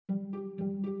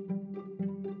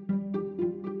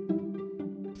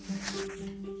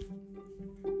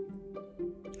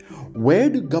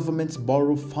Where do governments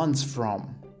borrow funds from?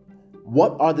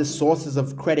 What are the sources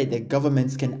of credit that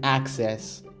governments can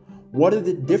access? What are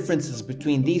the differences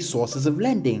between these sources of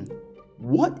lending?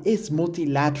 What is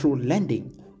multilateral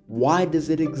lending? Why does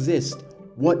it exist?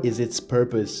 What is its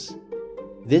purpose?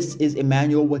 This is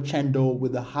Emmanuel Wachendo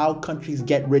with the How Countries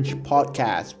Get Rich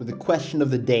podcast with the question of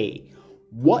the day.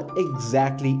 What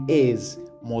exactly is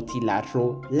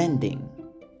multilateral lending?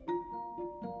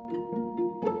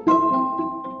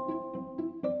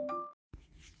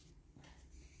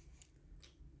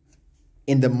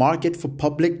 In the market for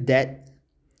public debt,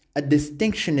 a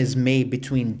distinction is made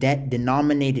between debt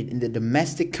denominated in the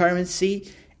domestic currency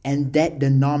and debt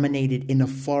denominated in a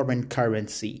foreign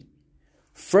currency.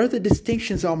 Further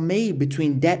distinctions are made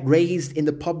between debt raised in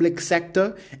the public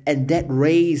sector and debt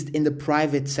raised in the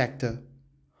private sector.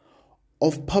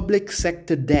 Of public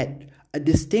sector debt, a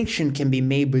distinction can be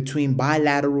made between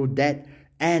bilateral debt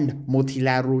and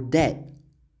multilateral debt.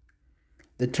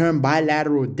 The term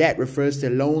bilateral debt refers to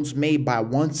loans made by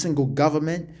one single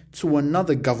government to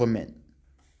another government.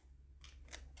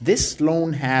 This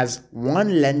loan has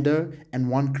one lender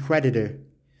and one creditor.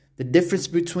 The difference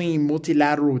between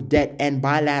multilateral debt and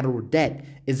bilateral debt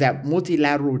is that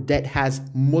multilateral debt has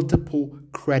multiple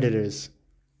creditors.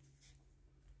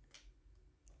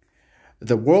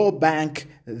 The World Bank,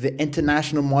 the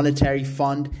International Monetary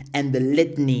Fund, and the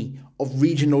litany of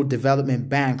regional development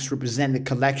banks represent the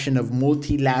collection of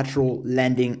multilateral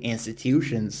lending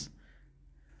institutions.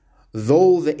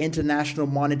 Though the International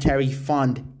Monetary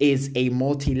Fund is a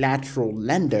multilateral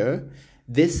lender,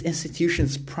 this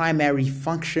institution's primary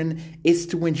function is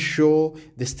to ensure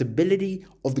the stability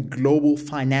of the global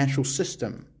financial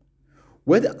system.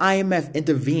 Where the IMF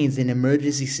intervenes in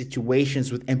emergency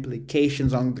situations with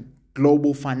implications on the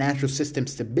global financial system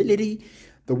stability,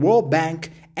 the World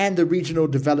Bank and the regional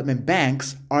development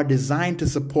banks are designed to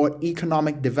support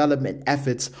economic development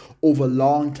efforts over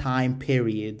long time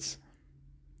periods.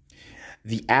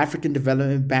 The African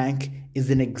Development Bank is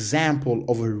an example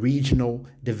of a regional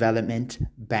development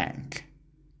bank.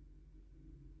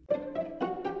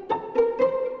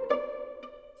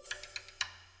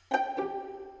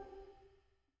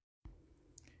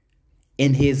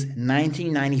 In his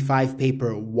 1995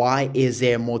 paper, Why Is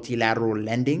There Multilateral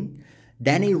Lending?,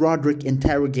 Daniel Rodrik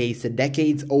interrogates the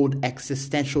decades-old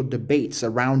existential debate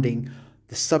surrounding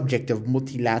the subject of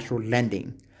multilateral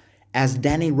lending. As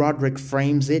Daniel Rodrik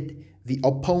frames it, the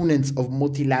opponents of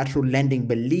multilateral lending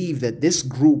believe that this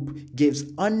group gives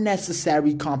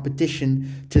unnecessary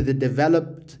competition to the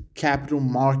developed capital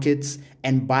markets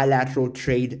and bilateral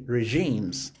trade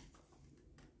regimes.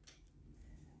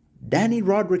 Daniel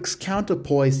Rodrik's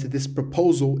counterpoise to this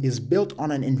proposal is built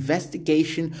on an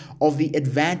investigation of the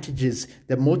advantages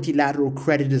that multilateral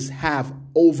creditors have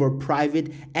over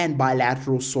private and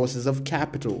bilateral sources of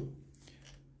capital.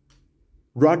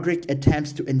 Rodrik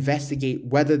attempts to investigate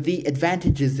whether the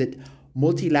advantages that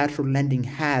multilateral lending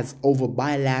has over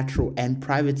bilateral and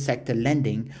private sector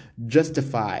lending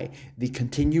justify the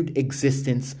continued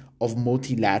existence of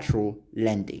multilateral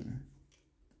lending.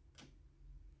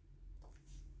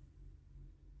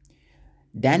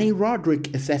 Daniel Rodrik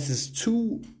assesses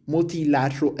two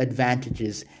multilateral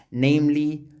advantages,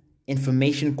 namely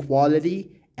information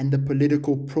quality and the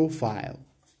political profile.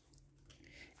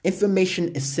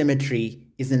 Information asymmetry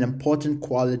is an important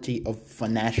quality of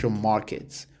financial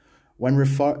markets. When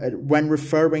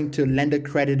referring to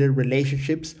lender-creditor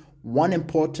relationships, one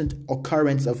important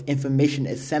occurrence of information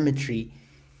asymmetry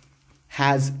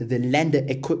has the lender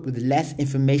equipped with less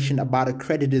information about a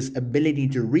creditor's ability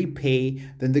to repay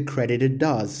than the creditor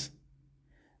does.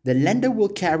 The lender will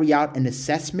carry out an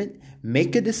assessment,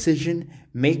 make a decision,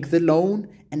 make the loan,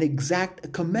 and exact a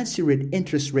commensurate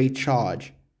interest rate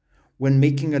charge. When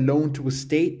making a loan to a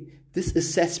state, this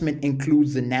assessment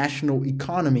includes the national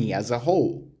economy as a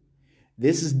whole.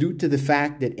 This is due to the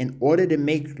fact that in order to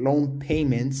make loan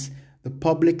payments, the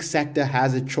public sector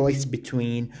has a choice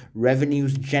between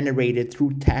revenues generated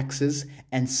through taxes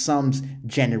and sums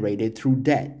generated through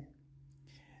debt.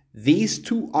 These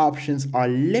two options are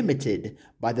limited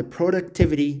by the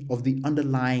productivity of the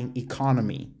underlying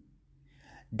economy.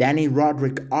 Daniel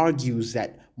Rodrik argues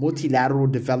that multilateral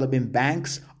development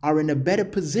banks are in a better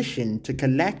position to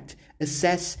collect,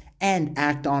 assess, and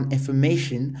act on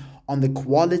information on the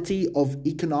quality of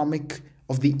the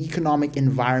economic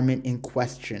environment in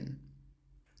question.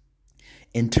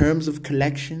 In terms of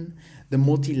collection, the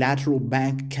multilateral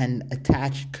bank can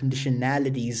attach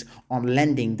conditionalities on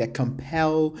lending that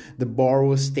compel the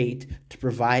borrower state to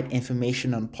provide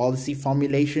information on policy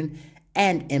formulation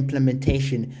and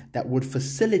implementation that would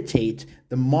facilitate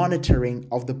the monitoring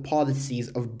of the policies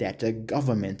of debtor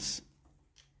governments.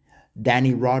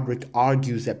 Danny Rodrik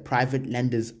argues that private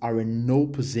lenders are in no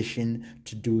position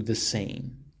to do the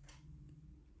same.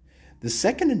 The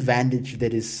second advantage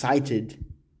that is cited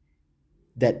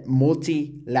that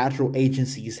multilateral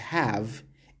agencies have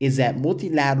is that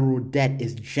multilateral debt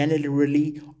is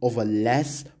generally of a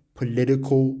less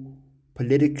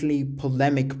politically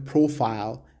polemic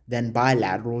profile than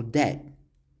bilateral debt.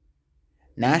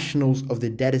 Nationals of the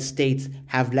debtor states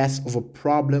have less of a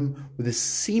problem with the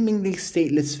seemingly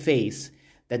stateless face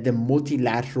that the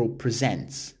multilateral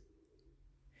presents.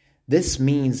 This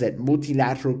means that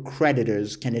multilateral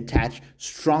creditors can attach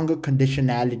stronger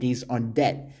conditionalities on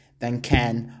debt than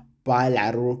can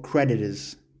bilateral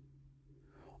creditors.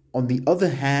 On the other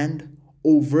hand,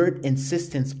 overt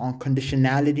insistence on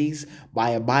conditionalities by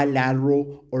a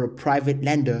bilateral or a private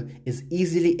lender is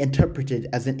easily interpreted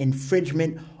as an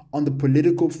infringement on the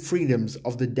political freedoms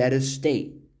of the debtor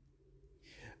state.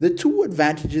 The two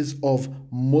advantages of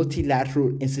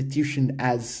multilateral institutions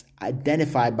as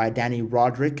identified by Danny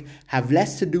Rodrik have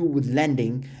less to do with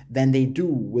lending than they do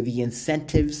with the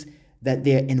incentives that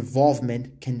their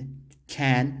involvement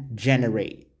can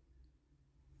generate.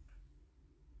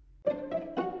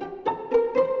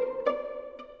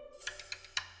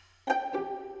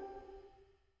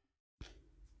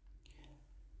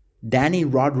 Danny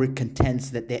Rodrik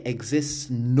contends that there exists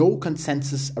no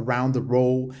consensus around the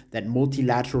role that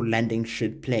multilateral lending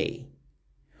should play.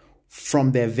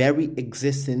 From their very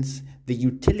existence, the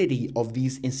utility of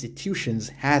these institutions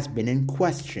has been in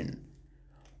question.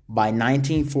 By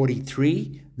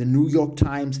 1943, the New York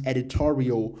Times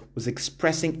editorial was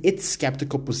expressing its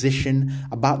skeptical position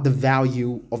about the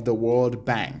value of the World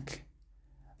Bank.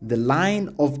 The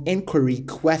line of inquiry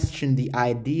questioned the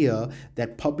idea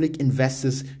that public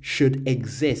investors should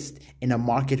exist in a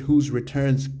market whose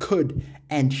returns could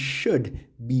and should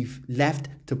be left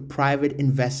to private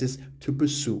investors to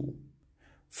pursue.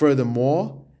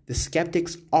 Furthermore, the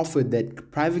skeptics offered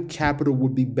that private capital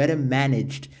would be better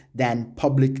managed than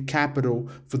public capital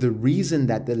for the reason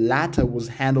that the latter was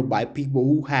handled by people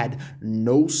who had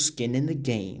no skin in the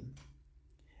game.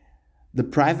 The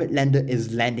private lender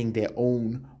is lending their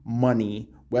own money,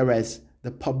 whereas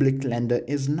the public lender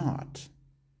is not.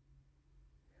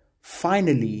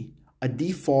 Finally, a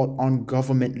default on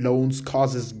government loans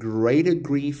causes greater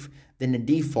grief than a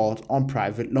default on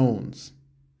private loans.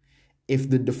 If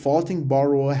the defaulting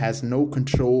borrower has no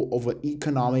control over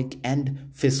economic and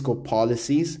fiscal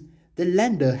policies, the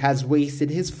lender has wasted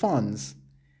his funds.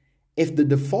 If the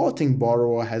defaulting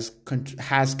borrower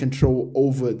has control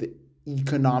over the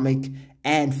economic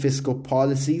and fiscal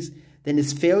policies, then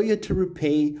his failure to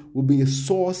repay will be a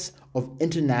source of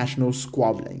international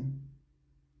squabbling.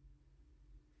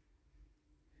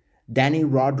 Danny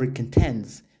Rodrik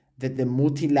contends that the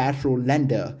multilateral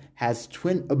lender has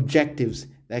twin objectives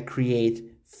that create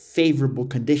favorable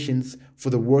conditions for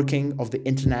the working of the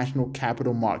international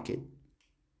capital market.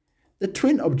 The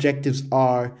twin objectives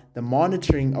are the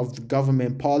monitoring of the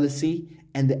government policy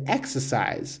and the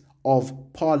exercise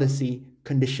of policy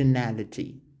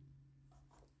conditionality.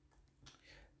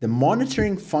 The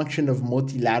monitoring function of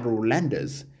multilateral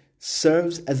lenders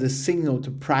serves as a signal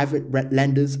to private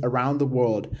lenders around the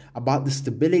world about the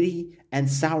stability and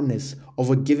soundness of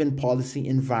a given policy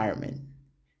environment.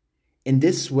 In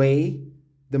this way,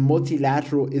 the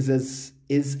multilateral is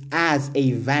as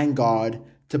a vanguard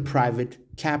to private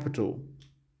capital.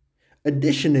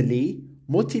 Additionally,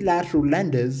 multilateral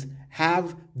lenders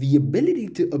have the ability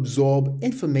to absorb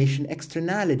information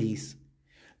externalities.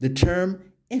 The term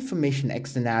information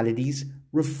externalities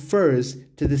refers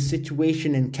to the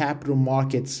situation in capital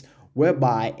markets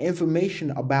whereby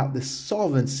information about the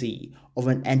solvency of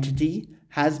an entity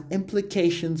has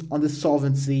implications on the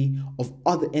solvency of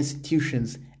other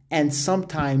institutions and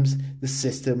sometimes the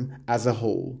system as a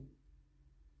whole.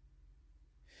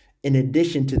 In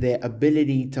addition to their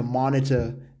ability to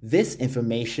monitor this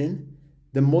information,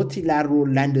 the multilateral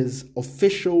lenders'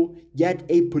 official yet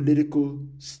apolitical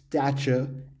stature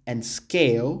and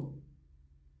scale,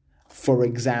 for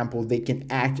example, they can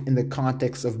act in the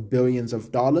context of billions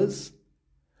of dollars,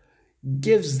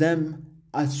 gives them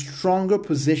a stronger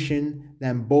position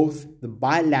than both the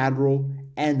bilateral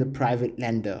and the private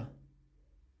lender.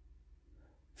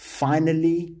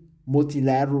 Finally,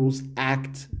 multilaterals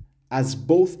act as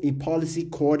both a policy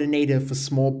coordinator for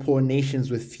small poor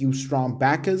nations with few strong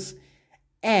backers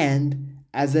and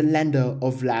as a lender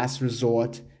of last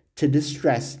resort to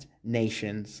distressed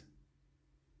nations.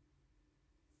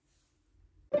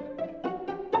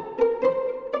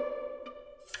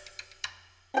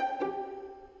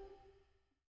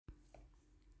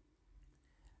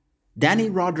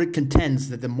 Daniel Rodrik contends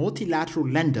that the multilateral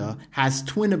lender has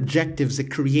twin objectives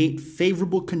that create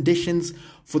favorable conditions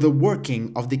for the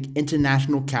working of the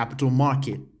international capital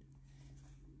market.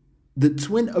 The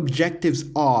twin objectives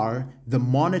are the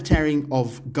monitoring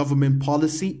of government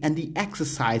policy and the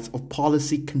exercise of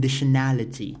policy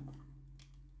conditionality.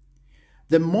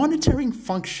 The monitoring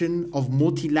function of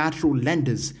multilateral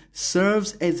lenders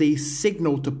serves as a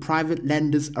signal to private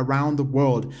lenders around the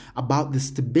world about the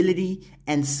stability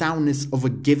and soundness of a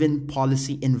given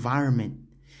policy environment.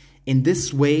 In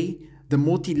this way, the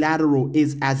multilateral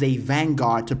is as a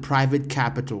vanguard to private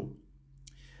capital.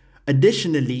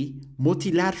 Additionally,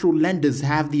 multilateral lenders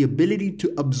have the ability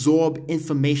to absorb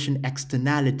information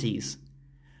externalities.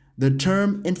 The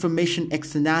term information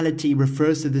externality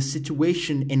refers to the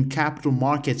situation in capital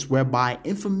markets whereby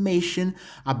information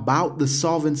about the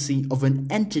solvency of an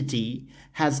entity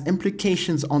has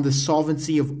implications on the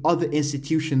solvency of other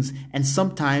institutions and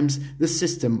sometimes the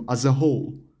system as a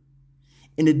whole.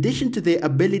 In addition to their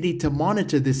ability to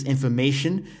monitor this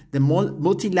information, the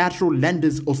multilateral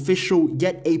lenders' official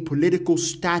yet apolitical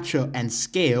stature and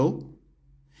scale,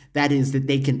 that is, that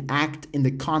they can act in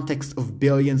the context of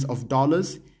billions of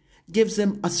dollars, gives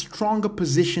them a stronger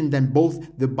position than both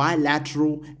the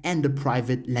bilateral and the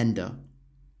private lender.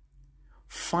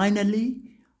 Finally,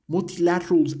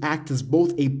 multilaterals act as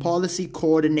both a policy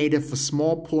coordinator for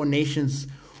small poor nations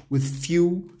with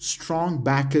few strong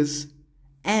backers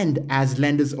and as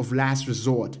lenders of last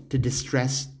resort to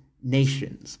distressed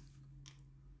nations.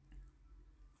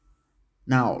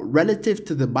 Now, relative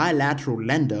to the bilateral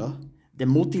lender, the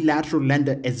multilateral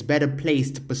lender is better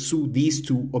placed to pursue these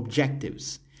two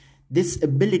objectives. This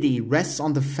ability rests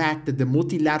on the fact that the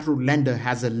multilateral lender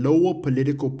has a lower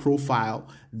political profile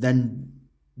than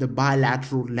the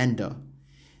bilateral lender.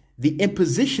 The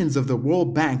impositions of the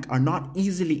World Bank are not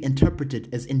easily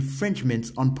interpreted as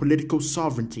infringements on political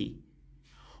sovereignty.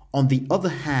 On the other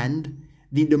hand,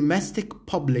 the domestic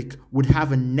public would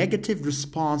have a negative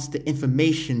response to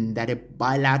information that a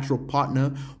bilateral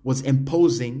partner was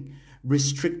imposing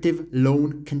restrictive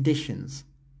loan conditions.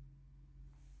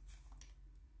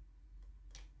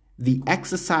 The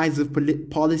exercise of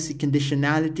policy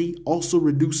conditionality also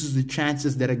reduces the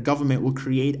chances that a government will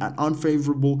create an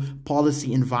unfavorable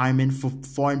policy environment for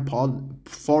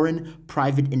foreign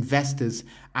private investors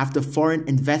after foreign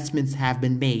investments have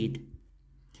been made.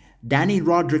 Daniel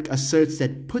Rodrik asserts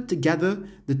that put together,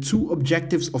 the two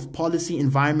objectives of policy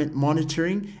environment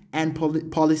monitoring and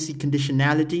policy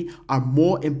conditionality are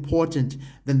more important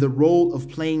than the role of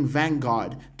playing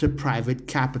vanguard to private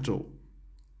capital.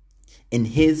 In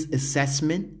his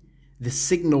assessment, the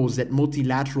signals that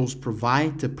multilaterals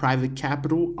provide to private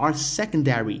capital are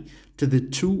secondary to the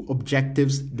two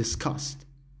objectives discussed.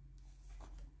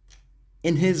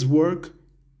 In his work,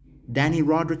 Daniel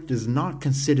Rodrik does not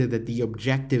consider that the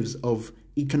objectives of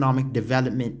economic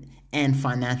development and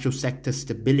financial sector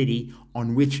stability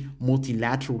on which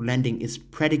multilateral lending is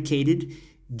predicated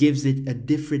gives it a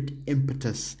different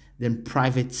impetus than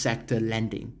private sector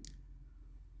lending.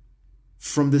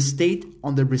 From the state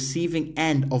on the receiving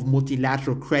end of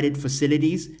multilateral credit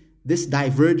facilities, this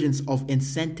divergence of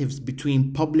incentives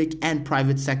between public and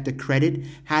private sector credit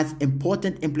has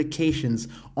important implications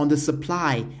on the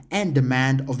supply and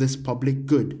demand of this public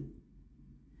good.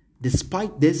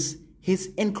 Despite this,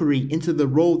 his inquiry into the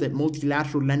role that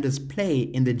multilateral lenders play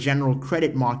in the general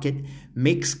credit market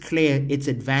makes clear its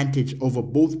advantage over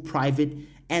both private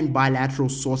and bilateral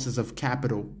sources of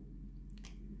capital.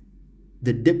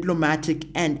 The diplomatic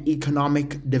and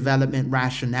economic development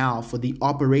rationale for the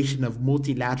operation of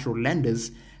multilateral lenders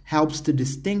helps to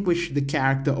distinguish the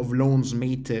character of loans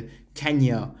made to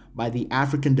Kenya by the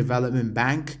African Development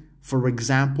Bank, for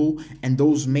example, and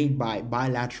those made by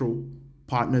bilateral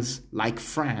partners like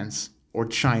France or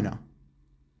China.